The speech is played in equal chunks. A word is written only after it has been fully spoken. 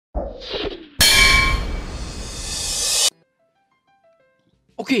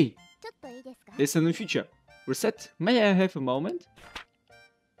Okay, there's a new feature. Reset, may I have a moment?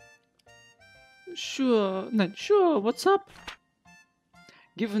 Sure, what's up?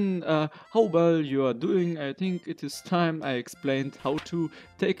 Given how well you are doing, I think it is time I explained how to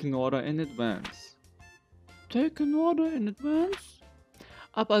take an order in advance. Take an order in advance?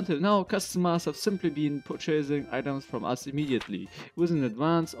 Up until now, customers have simply been purchasing items from us immediately, with an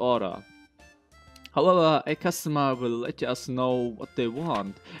advance order. However, a customer will let us know what they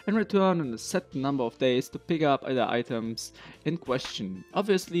want and return in a set number of days to pick up the items in question.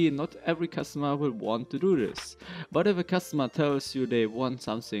 Obviously, not every customer will want to do this, but if a customer tells you they want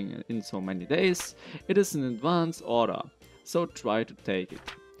something in so many days, it is an advance order, so try to take it.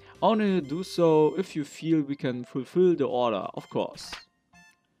 Only do so if you feel we can fulfill the order, of course.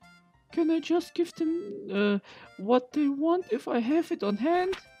 Can I just give them what they want if I have it on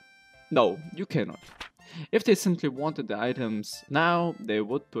hand? No, you cannot. If they simply wanted the items now, they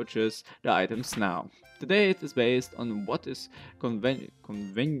would purchase the items now. The date is based on what is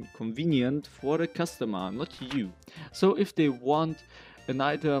convenient for the customer, not you. So if they want an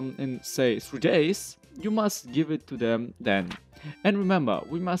item in, say, 3 days, you must give it to them then. And remember,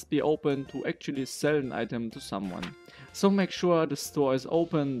 we must be open to actually sell an item to someone. So make sure the store is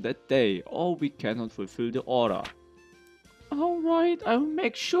open that day, or we cannot fulfill the order. Alright, I'll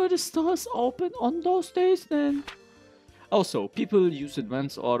make sure the store is open on those days then. Also, people use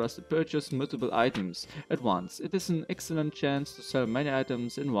advance orders to purchase multiple items at once. It is an excellent chance to sell many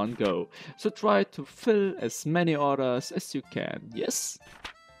items in one go. So try to fill as many orders as you can, yes?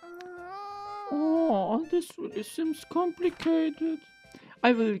 Oh, this really seems complicated.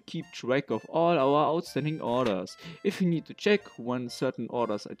 I will keep track of all our outstanding orders. If you need to check when certain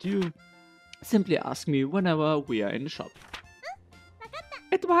orders are due, simply ask me whenever we are in the shop.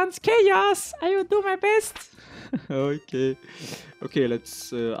 Advance chaos! I will do my best! Okay. Okay,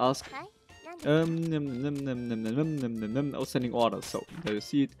 let's ask. Outstanding orders. So, there you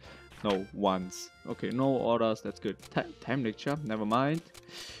see it. No, once. Okay, no orders, that's good. Time lecture, never mind.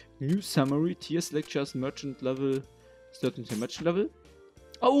 New summary, tiers, lectures, merchant level. Certain merchant level.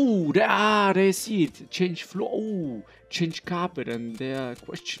 Oh, there you see it. Change floor. Oh, change carpet, and there are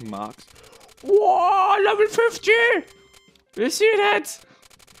question marks. Whoa, level 50! You see that?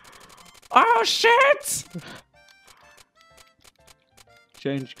 Oh shit!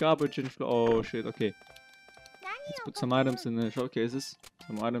 Change carpet, change floor. Oh shit, okay. Let's put some items in the showcases.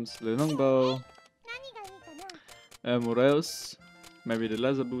 Some items, the longbow. What else? Maybe the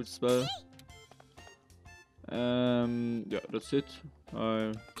leather boots as well. Yeah, that's it.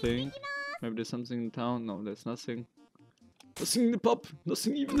 I think. Maybe there's something in town. No, there's nothing. Nothing in the pub.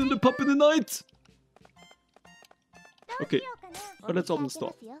 Nothing even in the pub in the night. Okay, but let's open the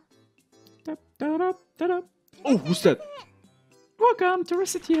store. Oh, who's that? Welcome to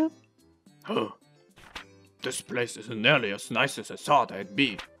Recettear. Huh. This place isn't nearly as nice as I thought it'd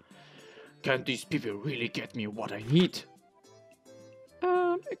be. Can't these people really get me what I need?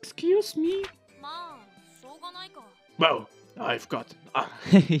 Excuse me? Well, I've got...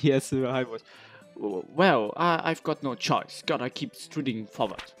 Yes, I was. Well, I've got no choice. Gotta keep striding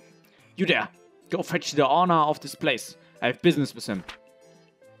forward. You there! Go fetch the owner of this place. I have business with him.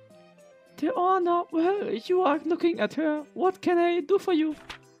 The owner? Well, you are looking at her. What can I do for you?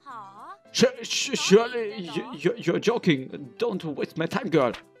 Surely you're joking. Don't waste my time,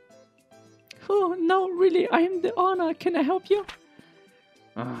 girl. Oh, no, really, I am the owner. Can I help you?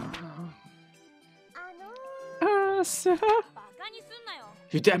 Sir?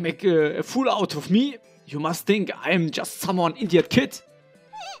 You dare make a fool out of me? You must think I am just some idiot kid.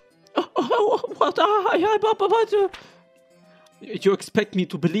 What? You expect me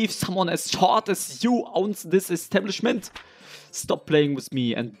to believe someone as short as you owns this establishment? Stop playing with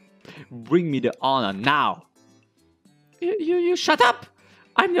me and bring me the honor now. You shut up!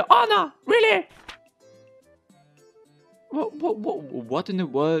 I'm the honor, really? What in the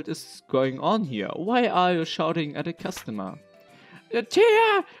world is going on here? Why are you shouting at a customer?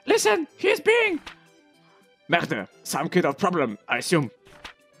 Tia, listen, he's being... Merde, some kind of problem, I assume.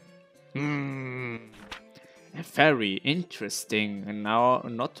 Very interesting, and now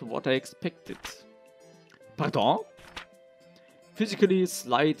not what I expected. Pardon? Physically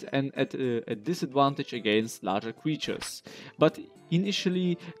slight and at a disadvantage against larger creatures, but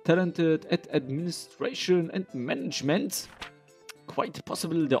initially talented at administration and management. Quite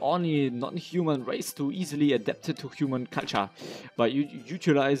possibly the only non-human race to easily adapt to human culture by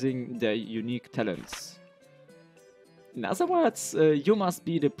utilizing their unique talents. In other words, you must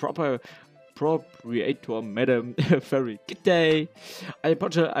be the proprietor, madam. Very good day. I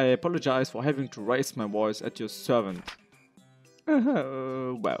apologize for having to raise my voice at your servant.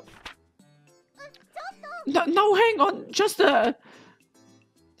 Well. No, hang on. Just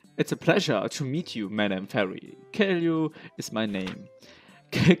It's a pleasure to meet you, Madame Fairy. Caillou is my name.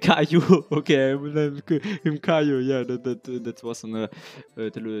 Caillou. Okay, I will name him Caillou. Yeah, that was on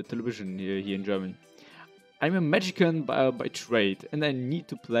television here in Germany. I'm a magician by trade, and I need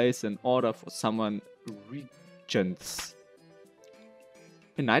to place an order for someone regents.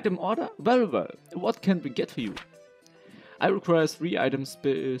 An item order? Well, what can we get for you? I require 3 items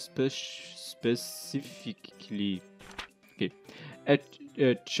specifically. Okay. A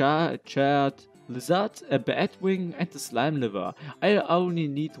charred lizard, a batwing, and a slime liver. I only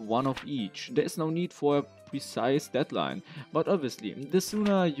need 1 of each. There is no need for a precise deadline, but obviously, the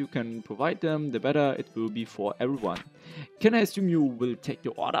sooner you can provide them, the better it will be for everyone. Can I assume you will take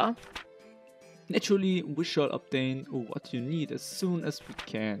your order? Naturally, we shall obtain what you need as soon as we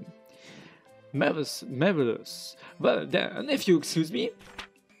can. Marvelous. Well, then, if you excuse me.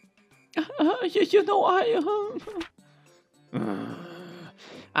 You know, yes,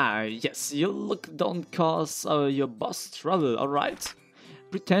 your look don't cause your boss trouble, alright?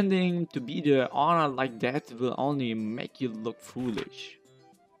 Pretending to be the honor like that will only make you look foolish.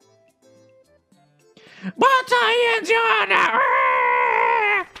 But I am the honor!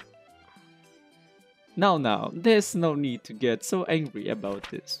 Now, there's no need to get so angry about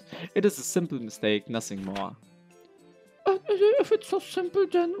this. It is a simple mistake, nothing more. If it's so simple,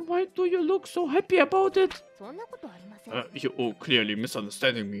 then why do you look so happy about it? You're clearly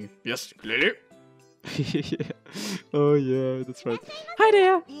misunderstanding me. Yes, clearly. Oh yeah, that's right. Hi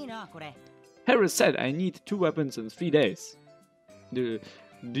there! Harris said I need 2 weapons in 3 days. Do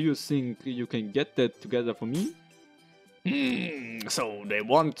you think you can get that together for me? So they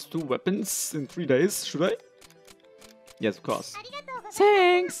want 2 weapons in 3 days, should I? Yes, of course.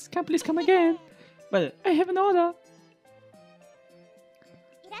 Thanks! Can please come again? Well, I have an order.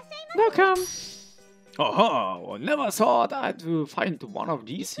 Welcome! Oh, never thought I'd find one of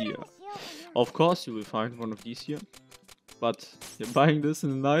these here. Of course you will find one of these here. But you're buying this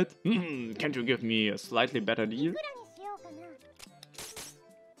in the night? Can't you give me a slightly better deal?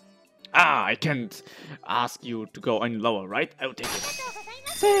 I can't ask you to go any lower, right? I'll take it.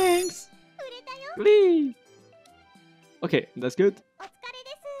 Thanks! Lee! Okay, that's good.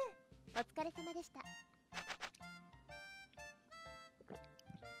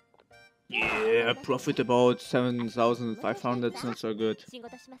 Yeah, profit about 7,500, that's not so good.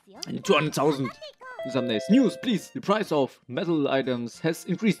 And 200,000 in some days. News, please! The price of metal items has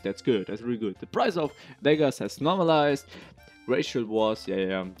increased, that's good, that's really good. The price of daggers has normalized. Racial wars,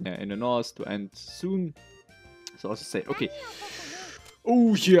 yeah, in the north to end soon. So I was to say, okay.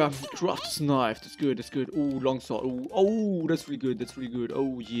 Oh yeah, crafts knife, that's good, that's good. Oh, longsword, oh, that's really good, that's really good.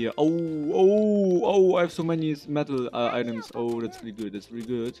 Oh yeah, oh, I have so many metal items. Oh, that's really good, that's really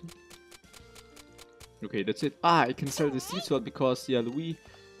good. Okay, that's it. I can sell the sea sword because, yeah, Louis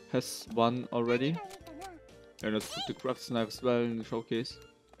has one already. And let's put the crafts knife as well in the showcase.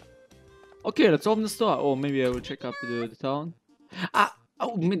 Okay, let's open the store. Or maybe I will check up the town.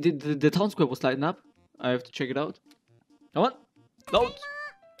 Oh, the town square was lighting up. I have to check it out. Come on, load.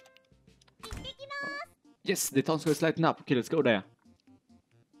 Yes, the town square is lighting up. Okay, let's go there.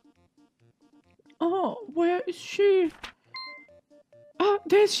 Oh, where is she? Ah,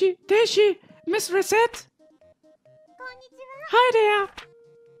 there's she, Miss Recette. Hi there.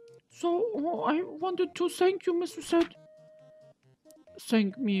 So, I wanted to thank you, Miss Recette.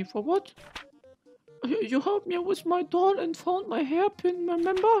 Thank me for what? You helped me with my doll and found my hairpin,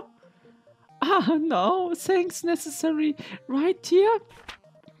 remember? No, thanks necessary. Right here?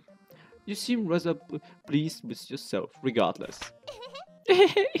 You seem rather pleased with yourself, regardless.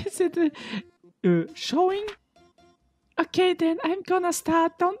 Is it showing? Okay, then I'm gonna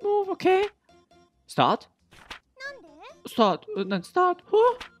start. Don't move, okay? Start? Start, then start.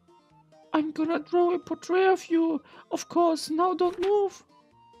 Huh? I'm gonna draw a portrait of you. Of course, now don't move.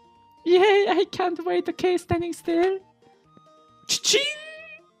 Yay, I can't wait. Okay, standing still. Ching!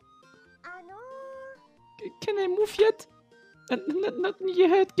 Can I move yet? Not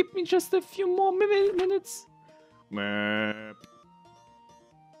yet. Give me just a few more minutes.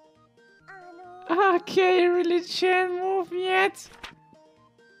 Okay, really can't move yet.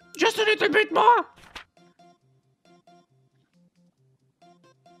 Just a little bit more.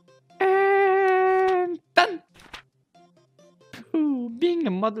 And done. Ooh, being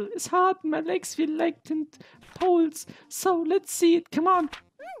a model is hard. My legs feel like tent poles. So let's see it. Come on.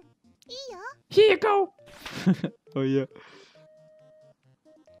 Here you go. Oh yeah.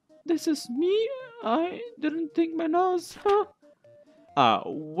 This is me. I didn't think my nose. Huh?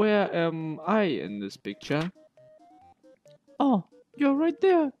 Where am I in this picture? Oh, you're right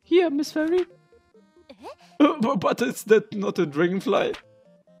there. Here, Miss Fairy. But is that not a dragonfly?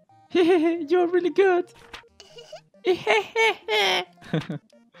 You're really good. I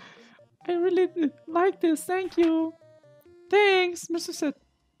really like this. Thank you. Thanks, Mr. Set.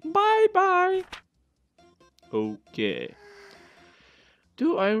 Bye bye. Okay.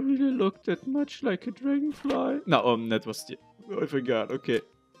 Do I really look that much like a dragonfly? No, that was the... I forgot. Okay.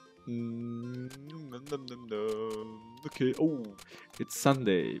 Okay. Oh, it's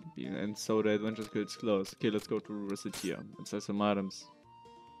Sunday, and so the adventure skill is closed. Okay, let's go to Recettear and sell some items.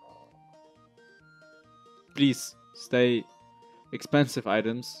 Please stay expensive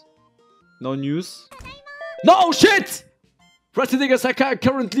items. No news. No shit! Recettears are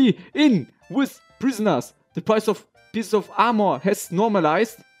currently in with prisoners. The price of pieces of armor has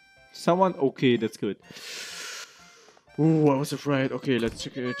normalized. Someone? Okay, that's good. Ooh, I was afraid. Okay, let's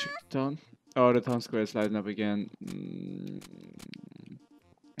check the town. Oh, the town square is lighting up again.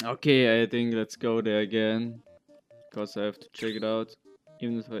 Okay, I think let's go there again. Because I have to check it out.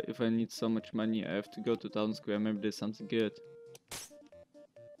 Even if I need so much money, I have to go to town square. Maybe there's something good.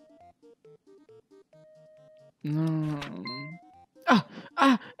 No.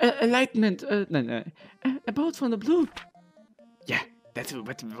 Enlightenment. No. About from the blue. Yeah, that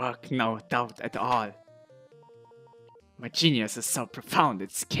would work, no doubt at all. My genius is so profound,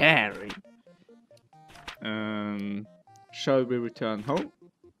 it's scary. Shall we return home?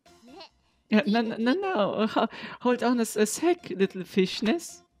 No. Hold on a sec, little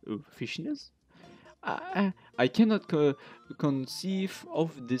fishness. Oh, fishness? I cannot conceive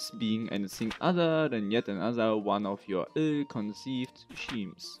of this being anything other than yet another one of your ill-conceived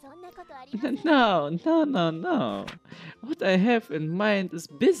schemes. No. What I have in mind is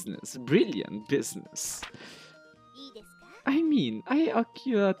business, brilliant business. I mean, I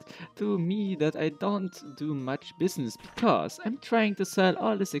occurred to me that I don't do much business because I'm trying to sell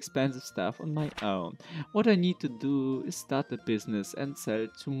all this expensive stuff on my own. What I need to do is start a business and sell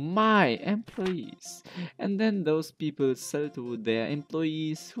to my employees. And then those people sell to their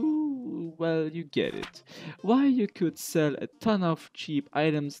employees who, well, you get it. Why you could sell a ton of cheap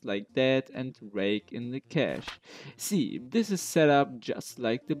items like that and rake in the cash. See, this is set up just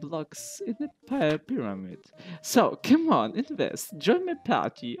like the blocks in a pyramid. So, come on, invest. Join my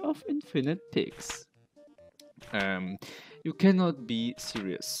party of infinite pigs. You cannot be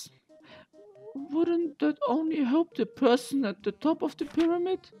serious. Wouldn't that only help the person at the top of the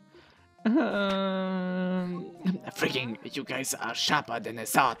pyramid? Freaking, you guys are sharper than I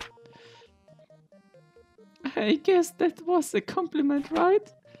thought. I guess that was a compliment, right?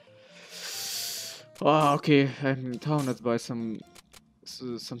 Oh, okay, I'm in town. Let's buy some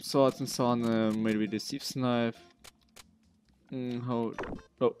swords and so on. Maybe the thief's knife. Oh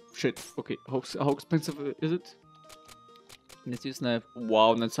shit. Okay, how expensive is it? The thief's knife.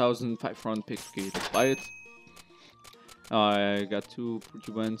 Wow, 9,500 pigs. Okay, let's buy it. I got two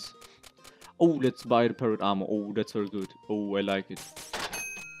pretty ones. Oh, let's buy the parrot armor. Oh, that's very good. Oh, I like it.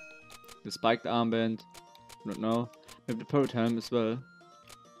 The spiked armband. I don't know. Maybe the parrot helm as well.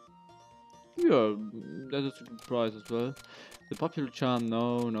 Yeah, that is a good price as well. The popular charm,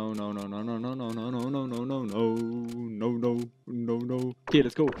 no. Okay,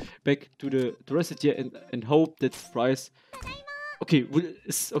 let's go back to the Recettear and hope that the price. Okay,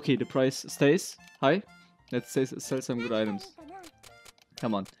 okay. The price stays high. Let's sell some good items.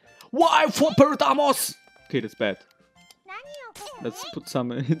 Come on. Why 4 parrot armors? Okay, that's bad. Let's put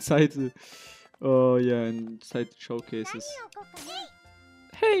some inside the. Oh yeah, inside the showcases.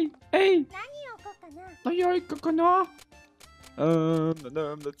 Hey!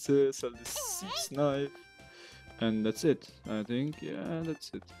 Let's sell this thief's knife. And that's it, I think. Yeah,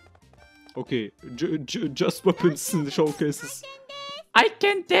 that's it. Okay, just weapons in the showcases. I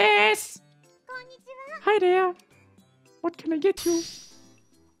can dance! Hi there! What can I get you?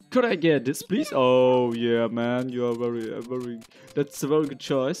 Could I get this, please? Oh, yeah, man. You are very... That's a very good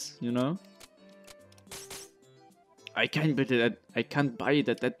choice, you know? I can't buy it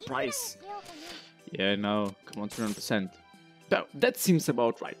at that price. Yeah, no. Come on, 200%. No, that seems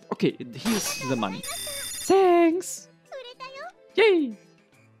about right. Okay, here's the money. Thanks! Yay!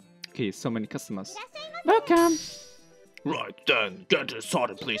 Okay, so many customers. Welcome! Right then, get it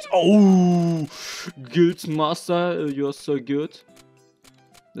sorted, please. Oh! Guild Master, you're so good.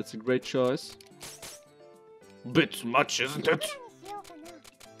 That's a great choice. Bit much, isn't it?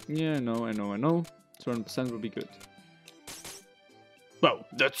 Yeah, I know. 200% will be good. Well,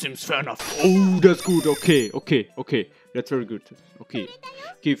 that seems fair enough. Oh, that's good. Okay. That's very good. Okay,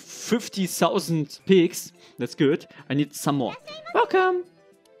 50,000 pigs. That's good. I need some more. Welcome.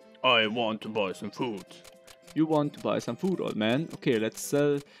 I want to buy some food. You want to buy some food, old man? Okay, let's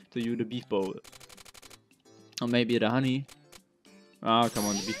sell to you the beef bowl. Or maybe the honey. Ah, come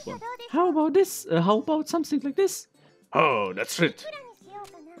on, the beef bowl. How about this? How about something like this? Oh, that's it.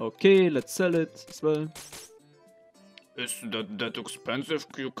 Okay, let's sell it as well. Is that expensive?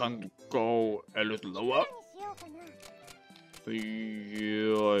 You can go a little lower.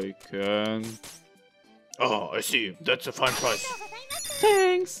 Yeah, I can. Oh, I see. That's a fine price.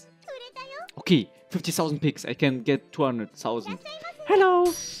 Thanks. Okay, 50,000 pigs. I can get 200,000.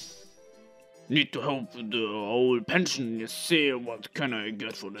 Hello. Need to help the old pension. You see, what can I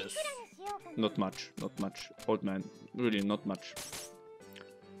get for this? Not much, not much. Old man, really not much.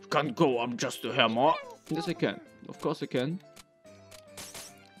 Can't go up just a hair more. Yes, I can. Of course I can.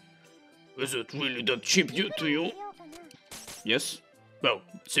 Is it really that cheap due to you? Yes. Well,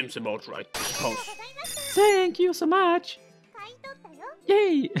 seems about right, I suppose. Thank you so much.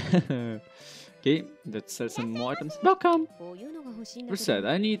 Yay. Okay, let's sell some more items. Welcome. Reset,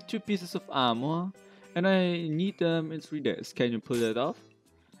 I need 2 pieces of armor. And I need them in 3 days. Can you pull that off?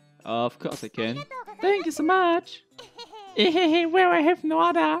 Of course I can. Thank you so much. Well, I have no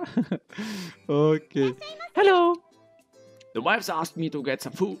other. Okay. Hello. The wives asked me to get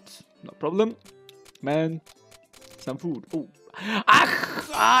some food. No problem. Man, some food. Oh.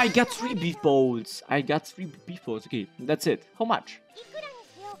 I got 3 beef bowls. I got 3 beef bowls. Okay, that's it. How much?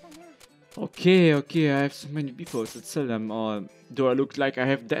 Okay, I have so many beef bowls. Let's sell them all. Do I look like I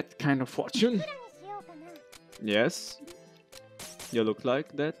have that kind of fortune? Yes. You look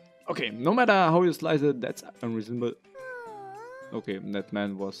like that. Okay, no matter how you slice it, that's unreasonable. Okay, that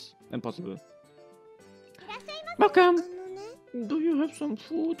man was impossible. Welcome. Do you have some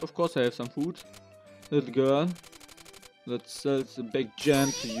food? Of course I have some food. Little girl. Let's sell the big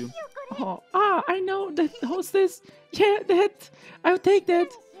jam to you. Oh, I know that. How's this? Yeah, that. I'll take that.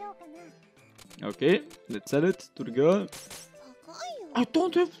 Okay, let's sell it to the girl. I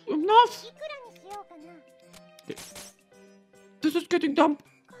don't have enough. Okay. This is getting dumb.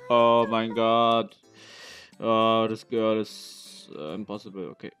 Oh my god. Oh, this girl is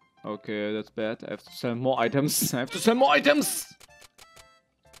impossible. Okay. Okay, that's bad. I have to sell more items. I have to sell more items!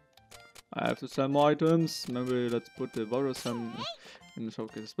 I have to sell more items. Maybe let's put the Warrior-Sun in the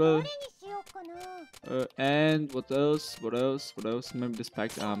showcase as well. And what else? What else? What else? Maybe this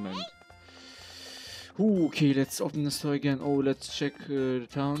packed armband. Ooh, okay, let's open the store again. Oh, let's check the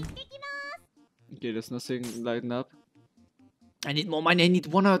town. Okay, there's nothing lighting up. I need more money. I need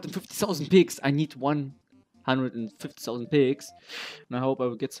 150,000 pigs. I need 150,000 pigs. And I hope I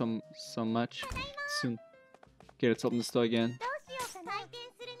will get so much soon. Okay, let's open the store again.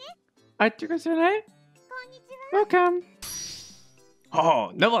 Welcome.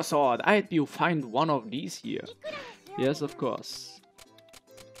 Oh, never thought I'd be find one of these here. Yes, of course.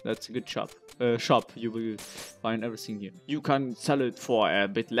 That's a good shop. You will find everything here. You can sell it for a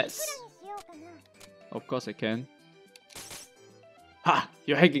bit less. Of course I can. Ha!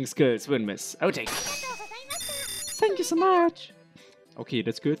 Your hacking skills win, miss. I'll take it. Thank you so much. Okay,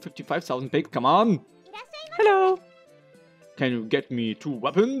 that's good. 55,000 pigs. Come on. Hello. Can you get me 2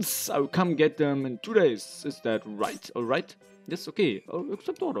 weapons? I'll come get them in 2 days. Is that right? Alright. Yes, okay. Oh,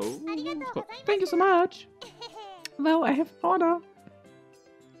 accept order. Thank you so much. Well, I have an order.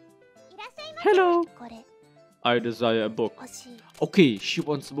 Hello. I desire a book. Okay, she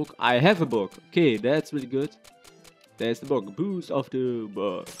wants a book. I have a book. Okay, that's really good. There's the book. Boost of the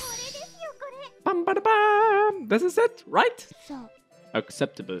book. Bam, bada, bam. This is it, right?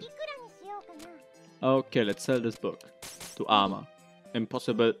 Acceptable. Okay, let's sell this book. To armor.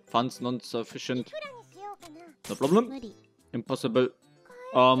 Impossible. Funds not sufficient. No problem. Impossible.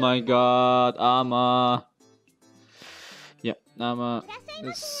 Oh my god, armor. Yeah, armor.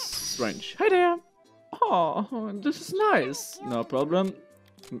 This is strange. Hi there. Oh, this is nice. No problem.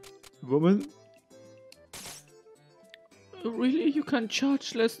 Woman. Really? You can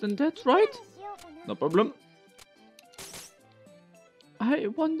charge less than that, right? No problem. I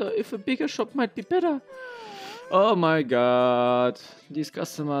wonder if a bigger shop might be better. Oh my god. These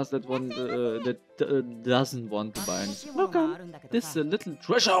customers that doesn't want to buy anything. Welcome. This is a little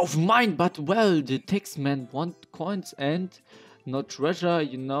treasure of mine, but well, the taxman want coins and not treasure,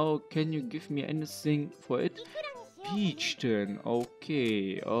 you know. Can you give me anything for it? Peach then.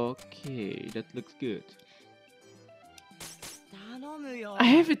 Okay, that looks good. I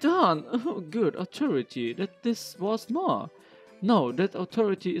have it done. Oh, good. Authority. This was more. No, that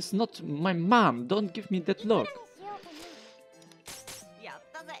authority is not my mom. Don't give me that look.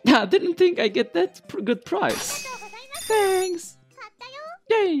 I didn't think I get that good price. Thanks.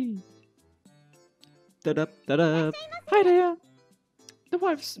 Yay. Da-da, da-da. Hi there. The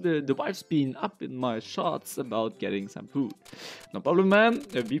wife's been up in my shots about getting some food. No problem, man.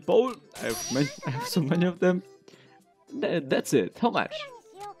 A beef bowl. I have so many of them. That's it. How much?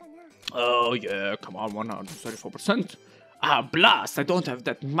 Oh yeah, come on, 134%. Ah, blast! I don't have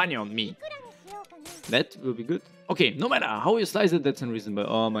that money on me. That will be good. Okay, no matter how you slice it, that's unreasonable.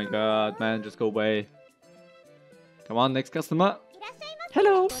 Oh my god, man, just go away. Come on, next customer.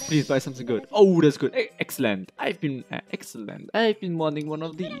 Hello. Please buy something good. Oh, that's good. Excellent. Excellent. I've been wanting one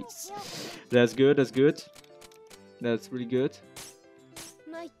of these. That's good. That's good. That's really good.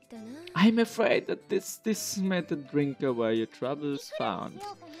 I'm afraid that this met the drinker where your trouble's found.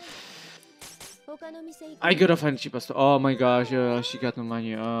 I gotta find cheaper stuff. Oh my gosh, she got no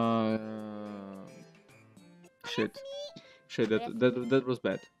money. Shit. Shit, that was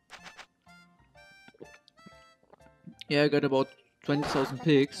bad. Yeah, I got about 20,000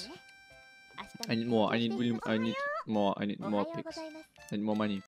 pigs. I need more. I need more pigs. I need more money.